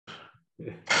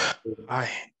Hi,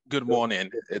 good morning.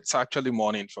 It's actually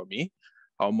morning for me,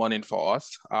 or morning for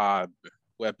us.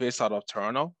 We're based out of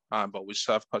Toronto, but we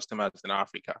serve customers in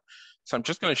Africa. So I'm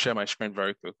just going to share my screen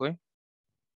very quickly.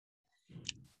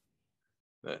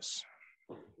 This.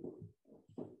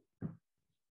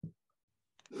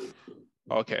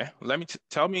 Okay, let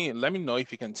me know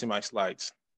if you can see my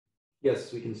slides.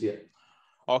 Yes, we can see it.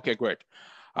 Okay, great.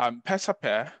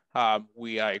 PesaPeer,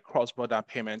 we are a cross-border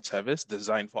payment service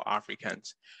designed for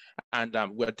Africans. And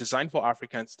we're designed for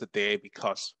Africans today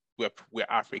because we're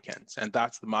Africans, and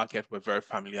that's the market we're very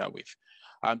familiar with.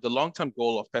 The long-term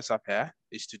goal of PesaPeer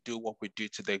is to do what we do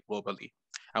today globally,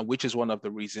 and which is one of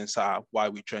the reasons why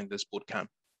we joined this bootcamp.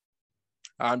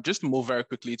 Just to move very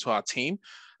quickly to our team,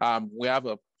 we have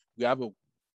a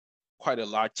quite a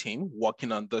large team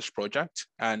working on this project,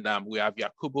 and we have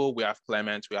Yakubu, we have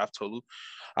Clement, we have Tolu.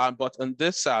 But in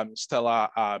this stellar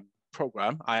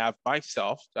program, I have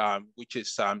myself, which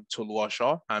is Tolu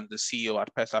Osho. I'm the CEO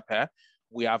at PesaPeer.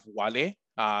 We have Wale,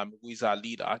 who is our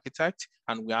lead architect,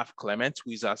 and we have Clement,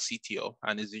 who is our CTO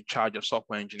and is in charge of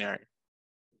software engineering.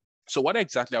 So what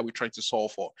exactly are we trying to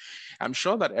solve for? I'm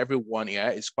sure that everyone here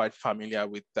is quite familiar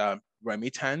with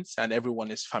remittance, and everyone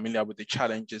is familiar with the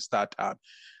challenges that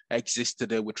exist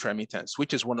today with remittance,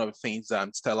 which is one of the things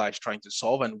Stella is trying to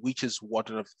solve, and which is one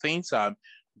of the things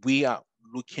we are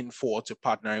looking forward to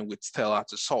partnering with Stella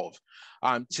to solve.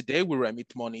 Today, we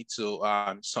remit money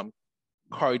to some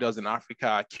corridors in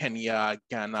Africa, Kenya,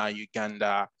 Ghana,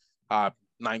 Uganda,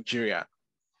 Nigeria.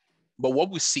 But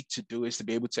what we seek to do is to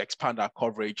be able to expand our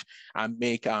coverage and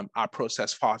make our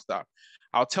process faster.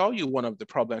 I'll tell you one of the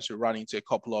problems we ran into a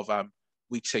couple of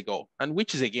weeks ago, and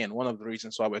which is, again, one of the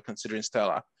reasons why we're considering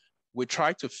Stella. We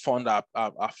tried to fund our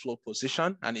float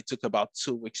position, and it took about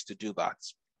 2 weeks to do that,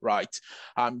 right?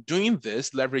 Doing this,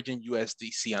 leveraging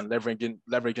USDC and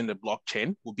leveraging the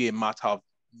blockchain will be a matter of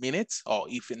minutes, or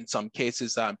if in some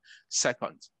cases,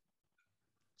 seconds.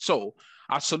 So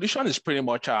our solution is pretty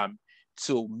much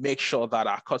to make sure that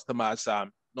our customers,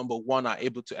 number one, are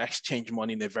able to exchange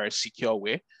money in a very secure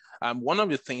way. One of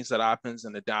the things that happens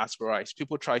in the diaspora is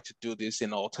people try to do this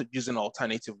using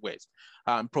alternative ways.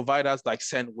 Providers like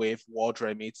SendWave,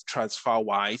 WorldRemit,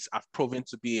 TransferWise have proven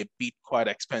to be a bit quite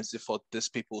expensive for these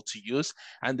people to use,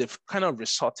 and they've kind of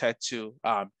resorted to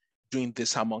doing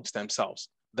this amongst themselves.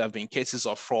 There have been cases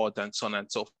of fraud and so on and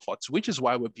so forth, which is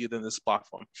why we're building this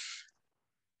platform.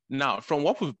 Now, from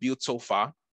what we've built so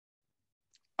far,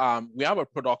 we have a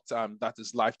product that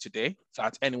is live today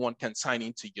that anyone can sign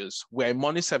in to use. We're a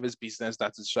money service business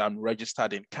that is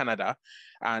registered in Canada.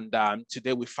 And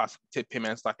today we facilitate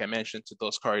payments, like I mentioned, to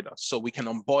those corridors. So we can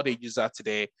onboard a user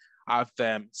today, have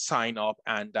them sign up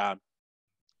and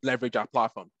leverage our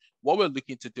platform. What we're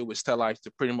looking to do with Stella is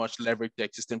to pretty much leverage the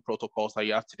existing protocols that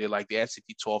you have today, like the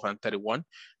SCP-12 and 31,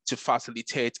 to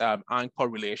facilitate anchor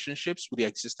relationships with the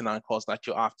existing anchors that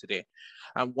you have today.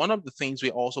 And one of the things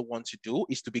we also want to do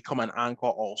is to become an anchor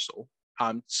also,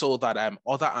 so that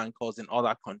other anchors in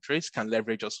other countries can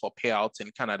leverage us for payouts in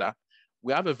Canada.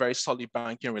 We have a very solid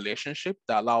banking relationship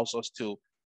that allows us to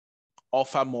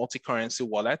offer multi-currency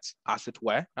wallets, as it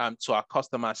were, to our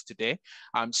customers today,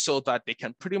 so that they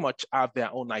can pretty much have their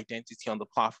own identity on the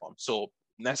platform. So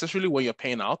necessarily when you're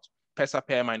paying out,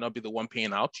 PesaPeer might not be the one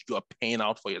paying out, you are paying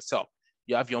out for yourself.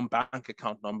 You have your own bank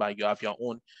account number, you have your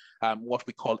own, what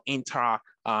we call Interact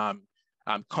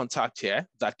contact here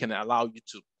that can allow you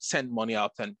to send money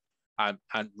out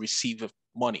and receive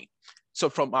money. So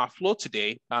from our flow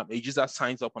today, a user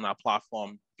signs up on our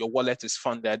platform, your wallet is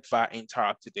funded via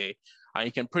Interact today, and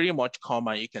you can pretty much come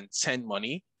and you can send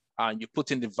money, and you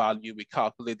put in the value, we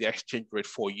calculate the exchange rate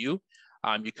for you,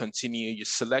 you continue, you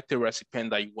select the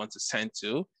recipient that you want to send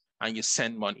to, and you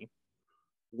send money.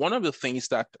 One of the things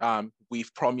that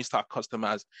we've promised our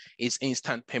customers is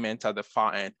instant payment at the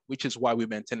far end, which is why we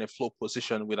maintain a flow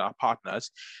position with our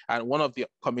partners. And one of the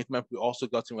commitments we also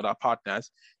got in with our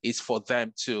partners is for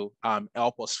them to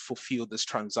help us fulfill these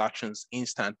transactions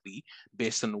instantly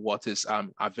based on what is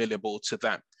available to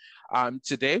them.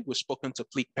 Today, we've spoken to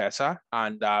ClickPesa,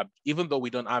 and even though we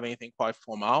don't have anything quite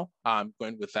formal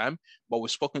going with them, but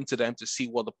we've spoken to them to see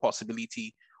what the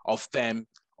possibility of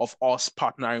us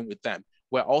partnering with them.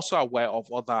 We're also aware of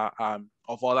other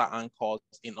anchors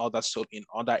in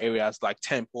other areas like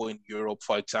Tempo in Europe,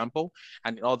 for example,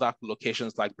 and in other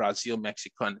locations like Brazil,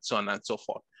 Mexico, and so on and so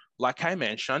forth. Like I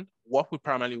mentioned, what we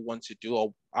primarily want to do,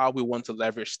 or how we want to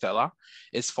leverage Stella,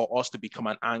 is for us to become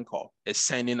an anchor, a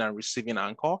sending and receiving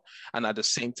anchor, and at the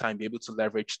same time be able to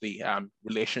leverage the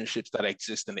relationships that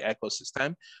exist in the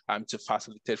ecosystem to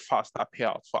facilitate faster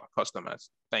payouts for our customers.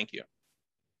 Thank you.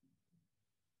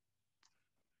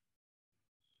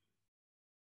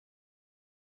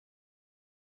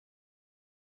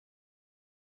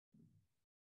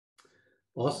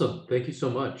 Awesome. Thank you so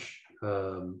much.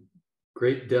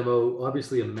 Great demo.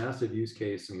 Obviously, a massive use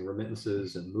case. I mean,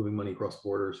 remittances and moving money across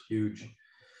borders, huge.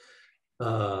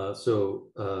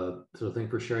 So thanks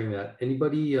for sharing that.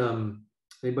 Anybody in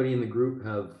the group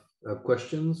have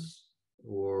questions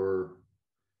or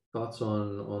thoughts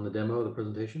on the demo, the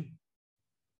presentation?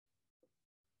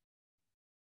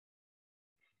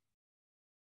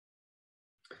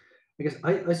 I guess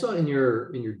I saw in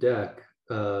your deck,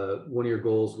 one of your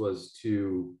goals was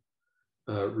to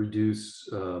reduce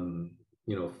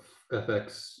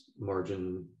FX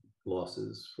margin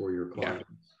losses for your Yeah.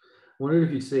 clients. I wondered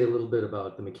if you'd say a little bit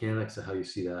about the mechanics of how you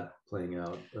see that playing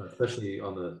out, especially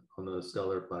on the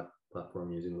Stellar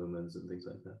platform using lumens and things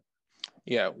like that.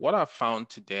 Yeah, what I've found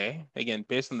today, again,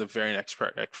 based on the varying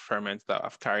experiments that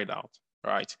I've carried out,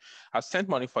 right? I sent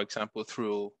money, for example,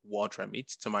 through World Remit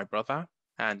to my brother,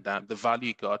 and the value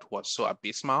he got was so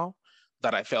abysmal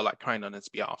that I felt like crying on his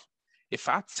behalf. If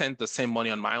I'd sent the same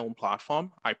money on my own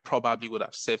platform, I probably would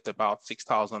have saved about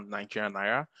 6,000 Nigerian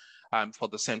naira for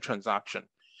the same transaction.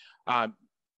 Um,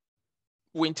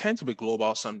 we intend to be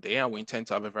global someday, and we intend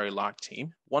to have a very large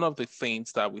team. One of the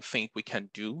things that we think we can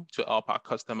do to help our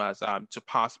customers to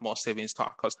pass more savings to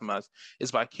our customers is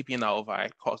by keeping our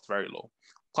overhead cost very low.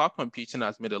 Cloud computing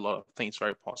has made a lot of things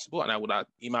very possible, and I would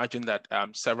imagine that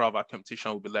several of our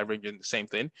competition will be leveraging the same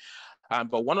thing.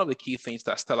 But one of the key things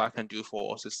that Stellar can do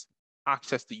for us is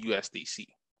access to USDC.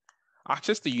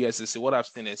 Access to USDC, what I've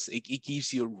seen is it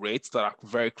gives you rates that are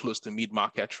very close to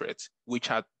mid-market rates,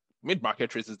 which are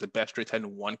mid-market rates is the best rate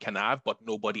anyone can have, but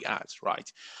nobody has,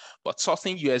 right? But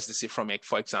sourcing USDC from it,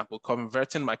 for example,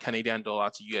 converting my Canadian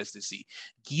dollar to USDC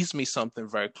gives me something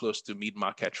very close to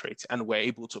mid-market rates, and we're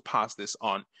able to pass this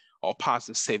on or pass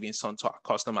the savings on to our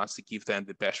customers to give them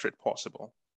the best rate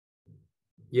possible.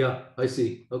 Yeah, I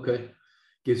see. Okay,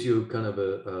 gives you kind of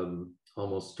a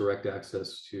almost direct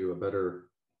access to a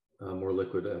better, more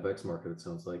liquid FX market. It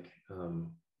sounds like,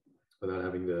 without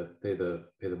having to pay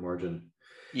the margin.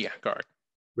 Yeah, correct.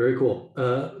 Very cool.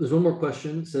 There's one more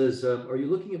question. It says, are you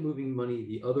looking at moving money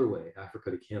the other way,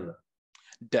 Africa to Canada?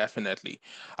 Definitely.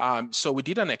 So we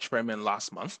did an experiment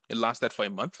last month. It lasted for a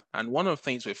month. And one of the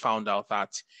things we found out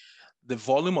that the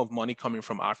volume of money coming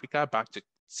from Africa back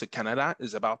to Canada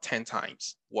is about 10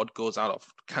 times what goes out of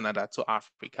Canada to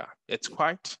Africa. It's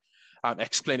quite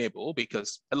explainable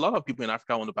because a lot of people in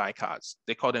Africa want to buy cars.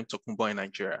 They call them tokumbo in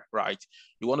Nigeria, right?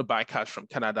 You want to buy cars from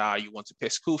Canada, you want to pay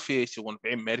school fees, you want to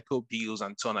pay medical bills,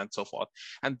 and so on and so forth.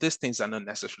 And these things are not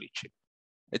necessarily cheap.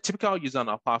 A typical user on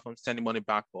our platform sending money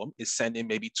back home is sending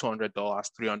maybe $200,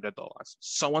 $300.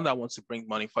 Someone that wants to bring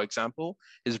money, for example,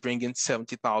 is bringing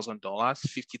 $70,000,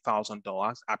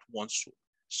 $50,000 at one swoop.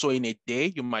 So in a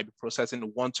day, you might be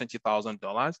processing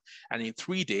 $120,000, and in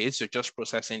 3 days, you're just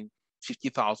processing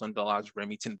 $50,000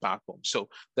 remitting back home. So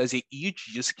there's a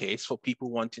huge use case for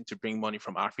people wanting to bring money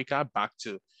from Africa back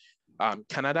to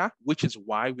Canada, which is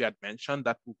why we had mentioned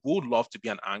that we would love to be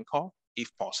an anchor, if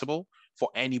possible, for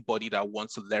anybody that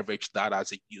wants to leverage that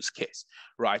as a use case,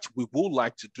 right? We would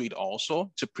like to do it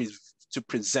also to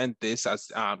present this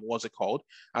as, what's it called,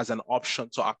 as an option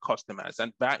to our customers.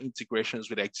 And by integrations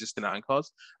with existing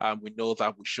anchors, we know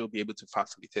that we should be able to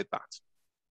facilitate that.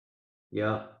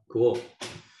 Yeah, cool.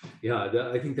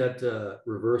 Yeah, I think that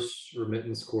reverse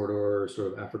remittance corridor,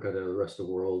 sort of Africa to the rest of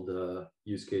the world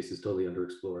use case is totally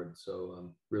underexplored.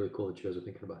 So really cool that you guys are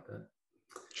thinking about that.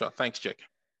 Sure, thanks, Jake.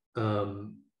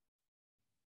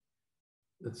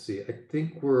 Let's see, I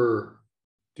think we're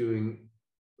doing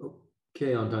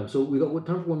okay on time. So we got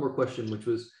time for one more question, which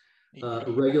was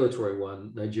a regulatory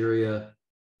one. Nigeria,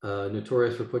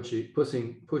 notorious for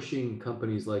pushing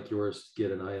companies like yours to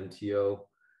get an IMTO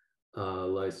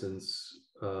license.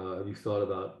 Have you thought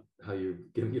about how you're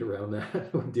going to get around that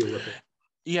or deal with it?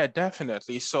 Yeah,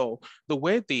 definitely. So the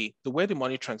way the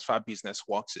money transfer business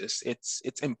works is it's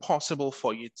impossible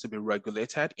for you to be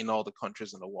regulated in all the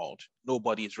countries in the world.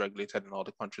 Nobody is regulated in all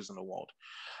the countries in the world.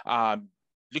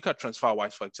 Look at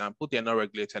TransferWise, for example. They're not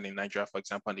regulated in Nigeria, for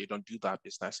example, and they don't do that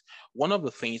business. One of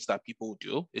the things that people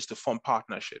do is to form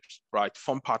partnerships, right?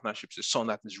 Form partnerships with someone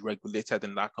that is regulated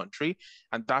in that country,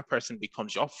 and that person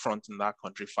becomes your front in that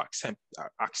country for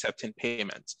accepting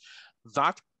payments.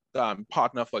 That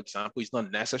partner, for example, is not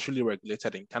necessarily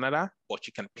regulated in Canada, but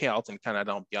you can pay out in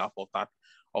Canada on behalf of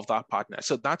that partner.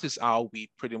 So that is how we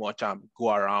pretty much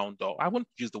go around, or I wouldn't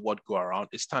use the word go around,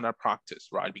 it's standard practice,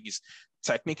 right? Because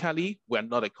technically, we're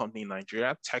not a company in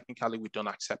Nigeria. Technically, we don't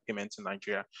accept payments in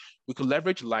Nigeria. We could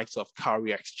leverage the likes of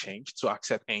Carrier Exchange to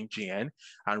accept NGN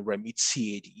and remit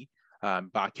CAD.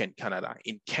 back in Canada.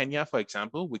 In Kenya, for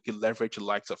example, we could leverage the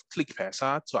likes of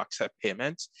ClickPesa to accept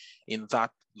payments in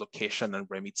that location and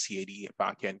remit CAD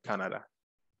back in Canada.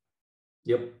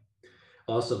 Yep.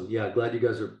 Awesome. Yeah, glad you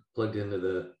guys are plugged into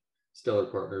the stellar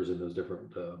partners in those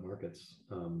different markets.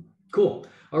 Cool.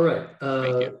 All right.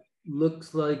 Thank you.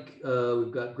 Looks like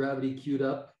we've got Gravity queued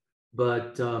up,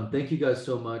 but thank you guys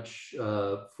so much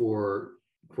for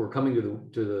coming to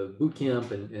the boot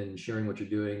camp and sharing what you're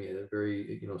doing in a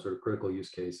very sort of critical use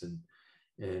case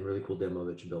and really cool demo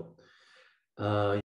that you built.